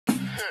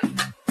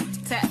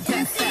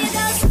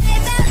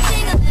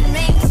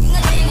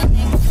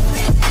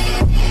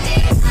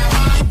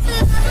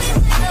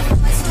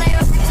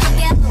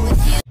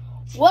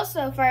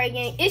up, Fire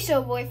Gang? It's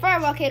your boy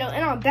Fireball Kato,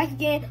 and I'm back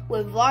again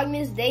with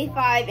Vlogmas Day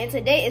 5. And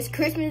today is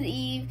Christmas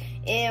Eve,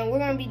 and we're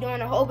gonna be doing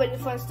a whole bunch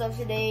of fun stuff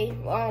today.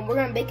 We're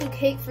gonna bake a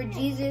cake for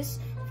Jesus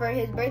for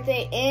his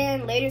birthday,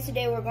 and later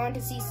today we're going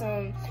to see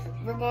some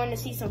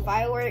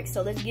fireworks.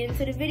 So let's get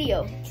into the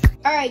video.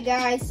 All right,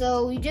 guys.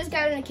 So we just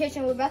got in the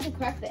kitchen. We're about to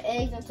crack the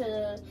eggs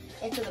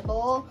into the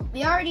bowl.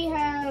 We already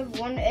have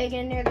one egg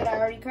in there that I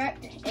already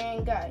cracked.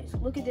 And guys,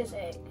 look at this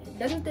egg.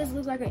 Doesn't this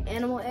look like an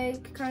animal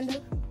egg, kind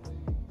of?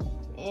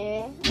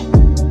 And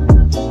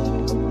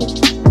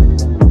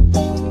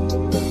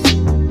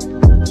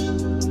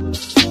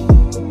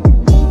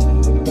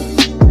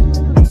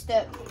next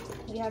step,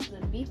 we have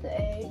to beat the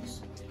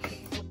eggs.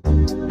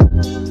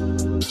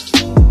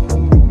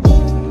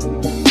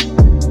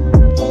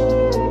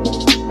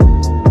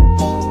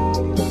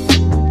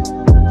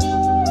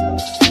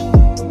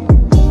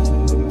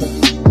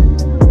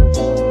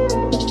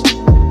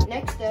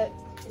 Next step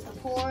is to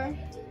pour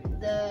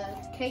the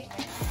cake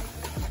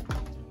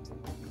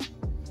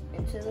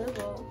into the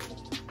bowl.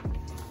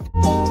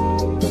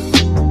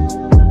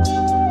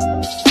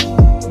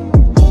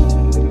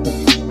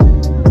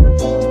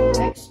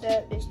 Next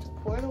step is to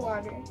pour the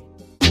water.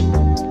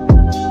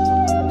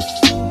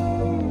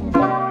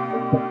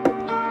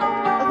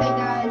 Okay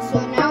guys, so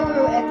now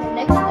we're at the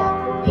next step.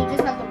 We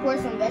just have to pour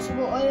some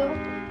vegetable oil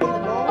in the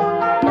bowl.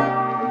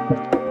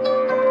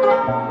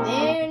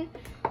 Then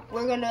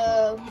we're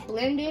gonna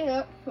blend it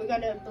up.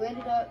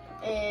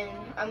 And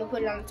I'm gonna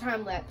put it on a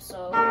time lapse.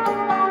 So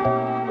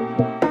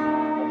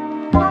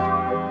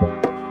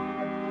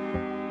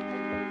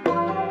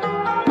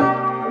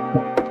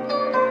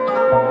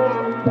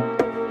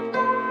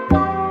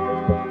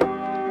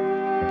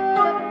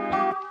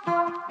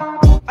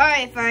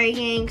alright, Fire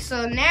Gang,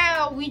 so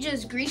now we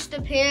just grease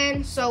the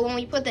pan so when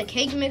we put the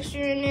cake mixture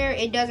in there,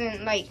 it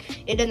doesn't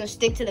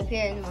stick to the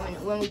pan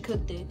when we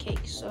cook the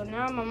cake. So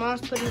now my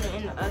mom's putting it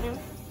in the oven,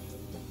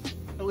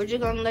 and we're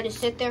just gonna let it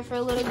sit there for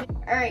a little bit.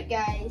 Alright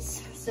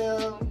guys,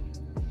 so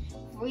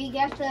we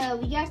got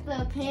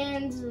the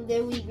pans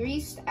that we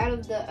greased out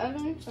of the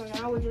oven, so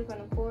now we're just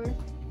gonna pour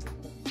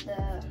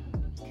the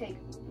cake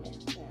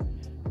mixture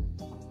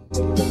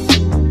in.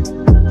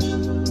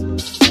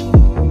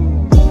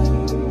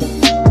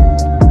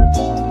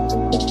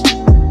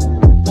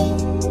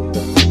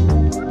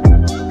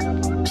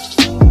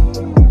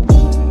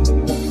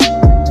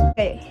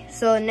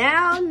 So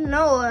now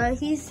Noah,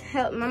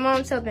 my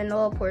mom's helping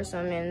Noah pour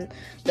some in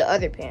the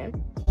other pan.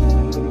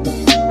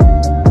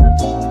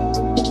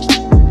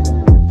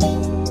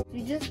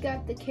 We just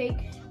got the cake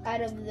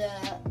out of the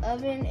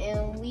oven,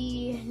 and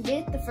we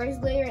did the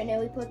first layer, and then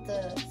we put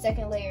the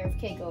second layer of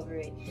cake over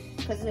it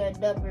because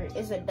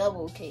it's a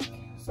double cake.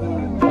 So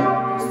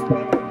just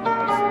spread it.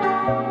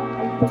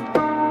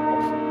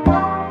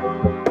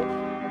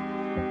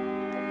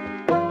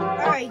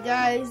 Alright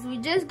guys, we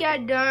just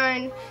got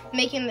done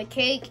making the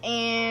cake,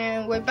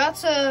 and we're about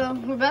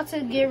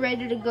to get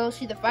ready to go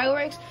see the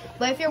fireworks.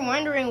 But if you're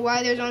wondering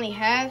why there's only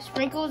half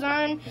sprinkles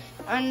on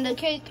the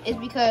cake, it's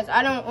because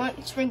I don't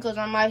want sprinkles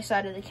on my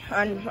side of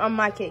on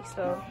my cake,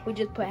 so we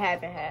just put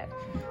half and half.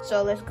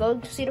 So let's go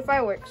to see the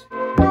fireworks.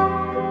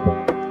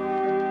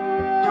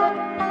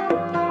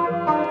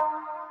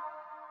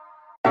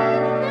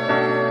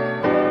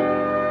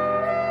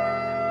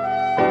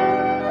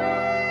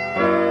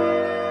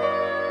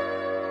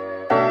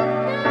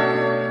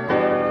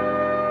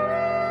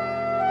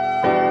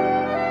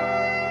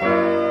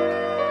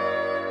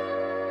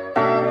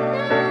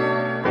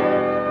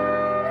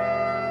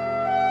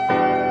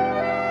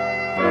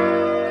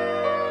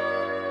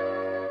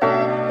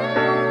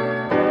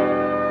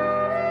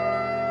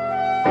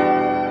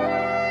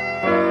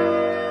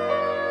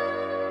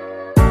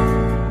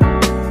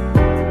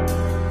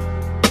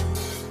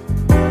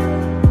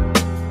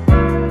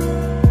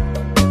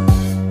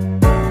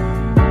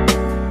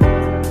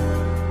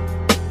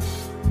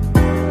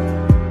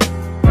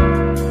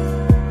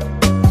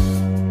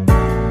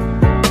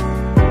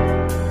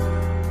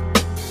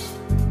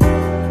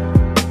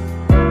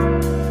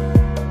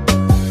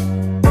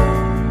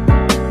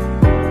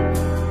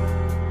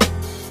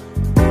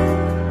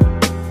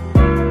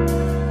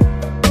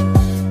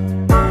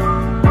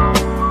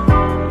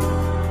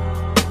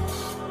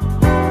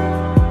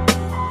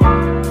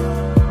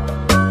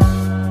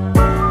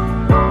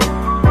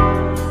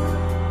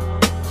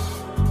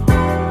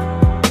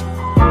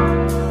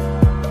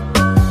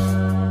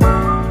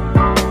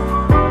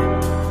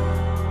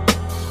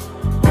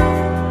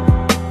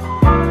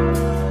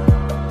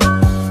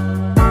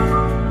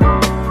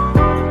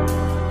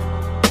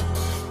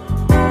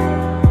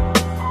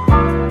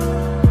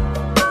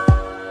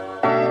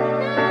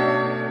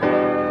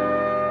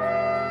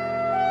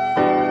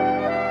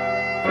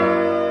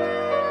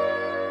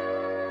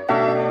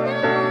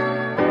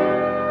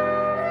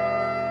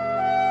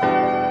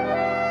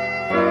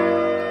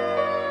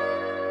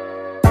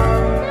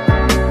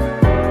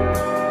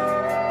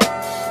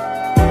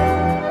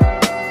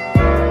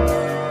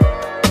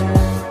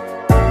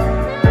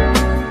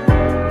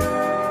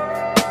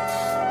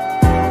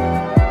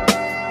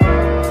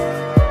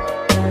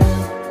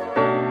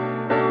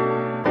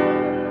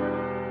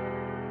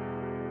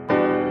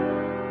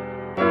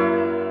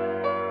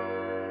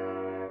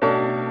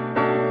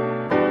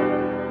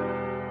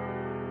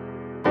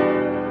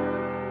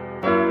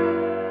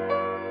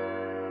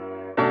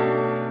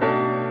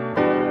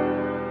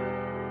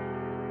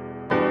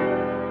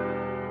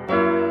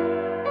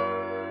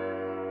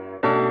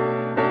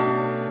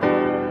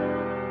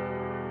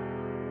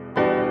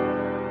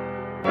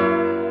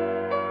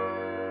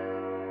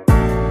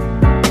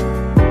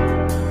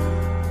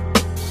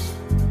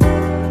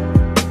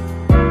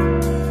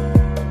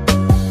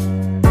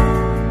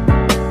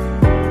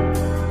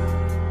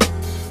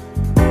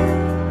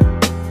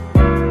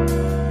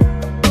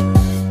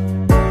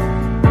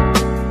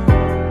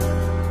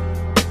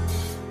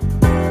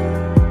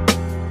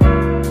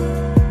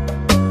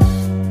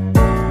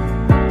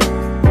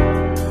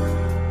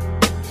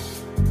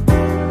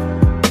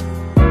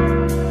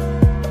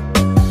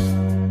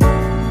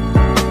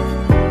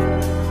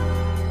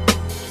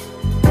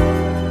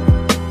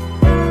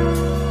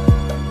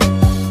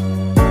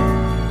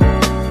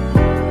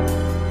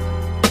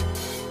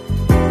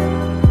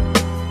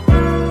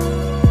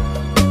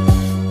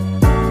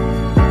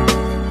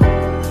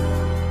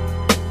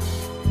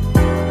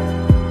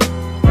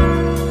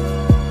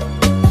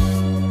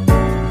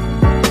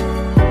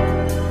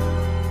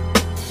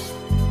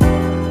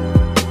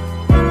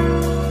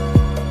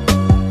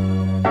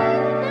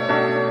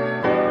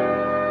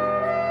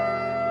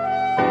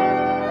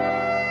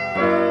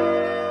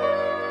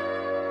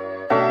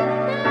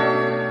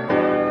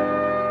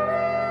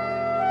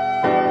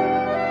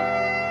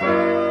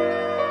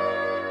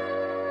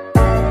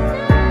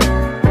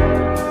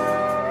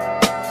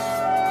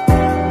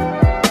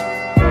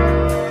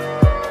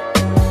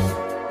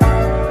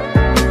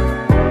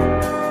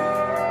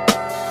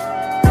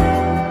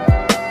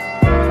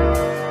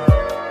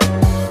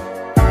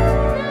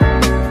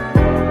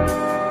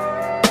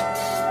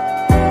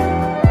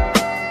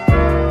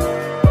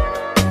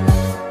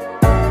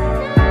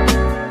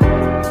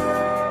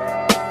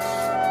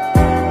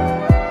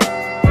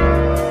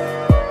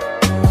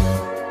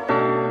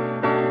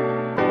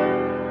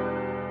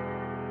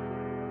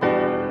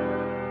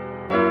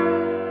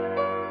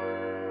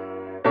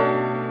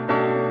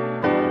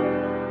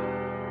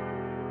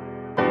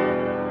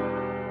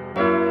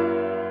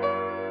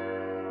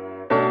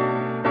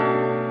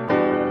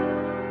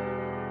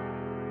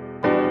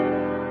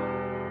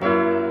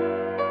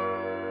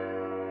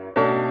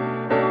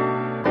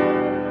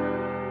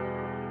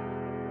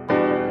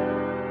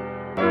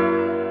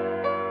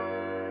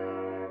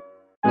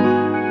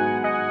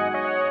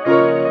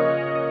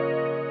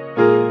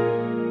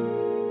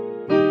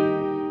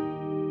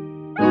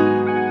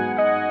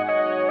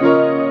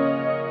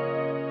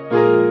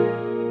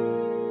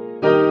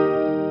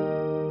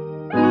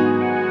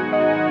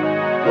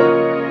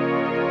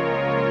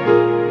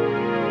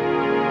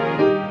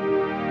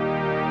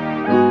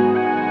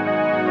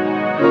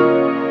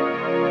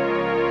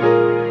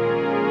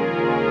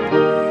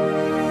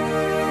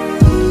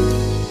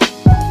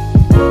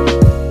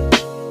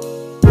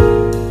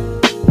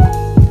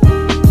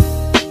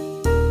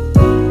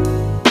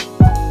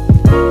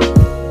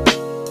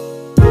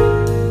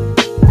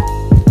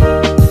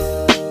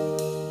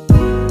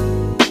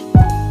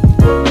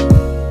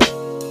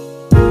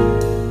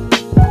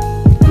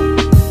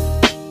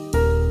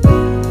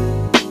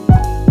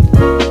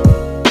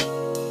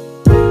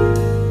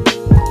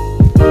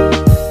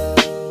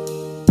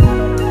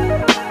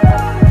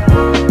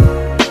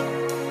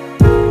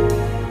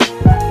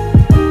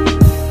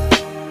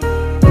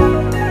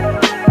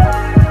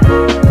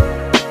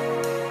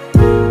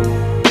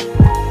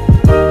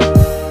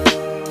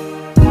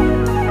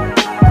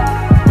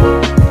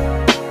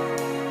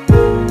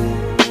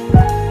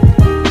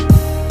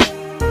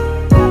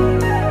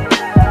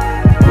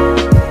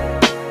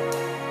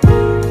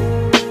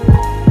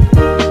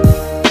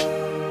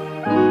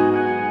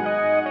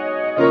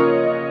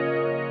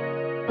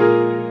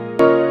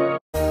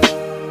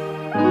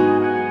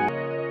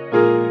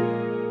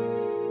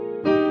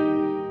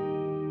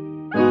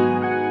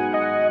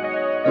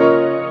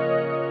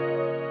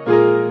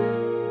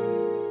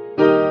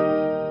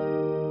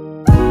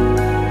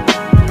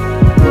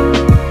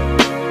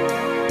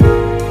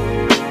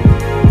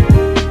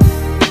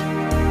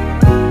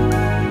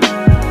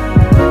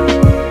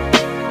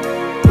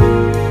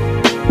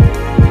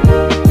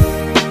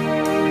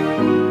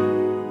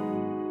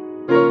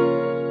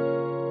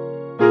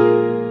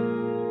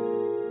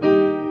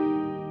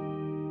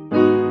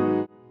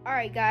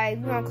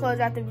 close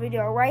out the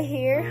video right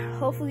here.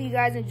 Hopefully you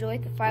guys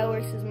enjoyed the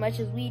fireworks as much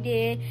as we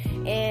did,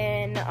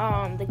 and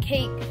the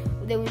cake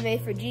that we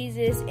made for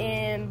Jesus.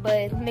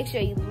 But make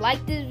sure you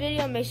like this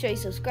video, make sure you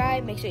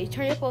subscribe, make sure you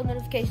turn your post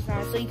notifications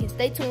on so you can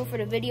stay tuned for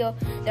the video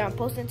that I'm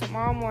posting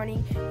tomorrow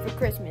morning for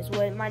Christmas.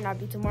 Well, it might not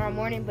be tomorrow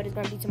morning, but it's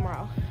gonna be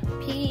tomorrow.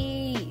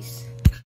 Peace.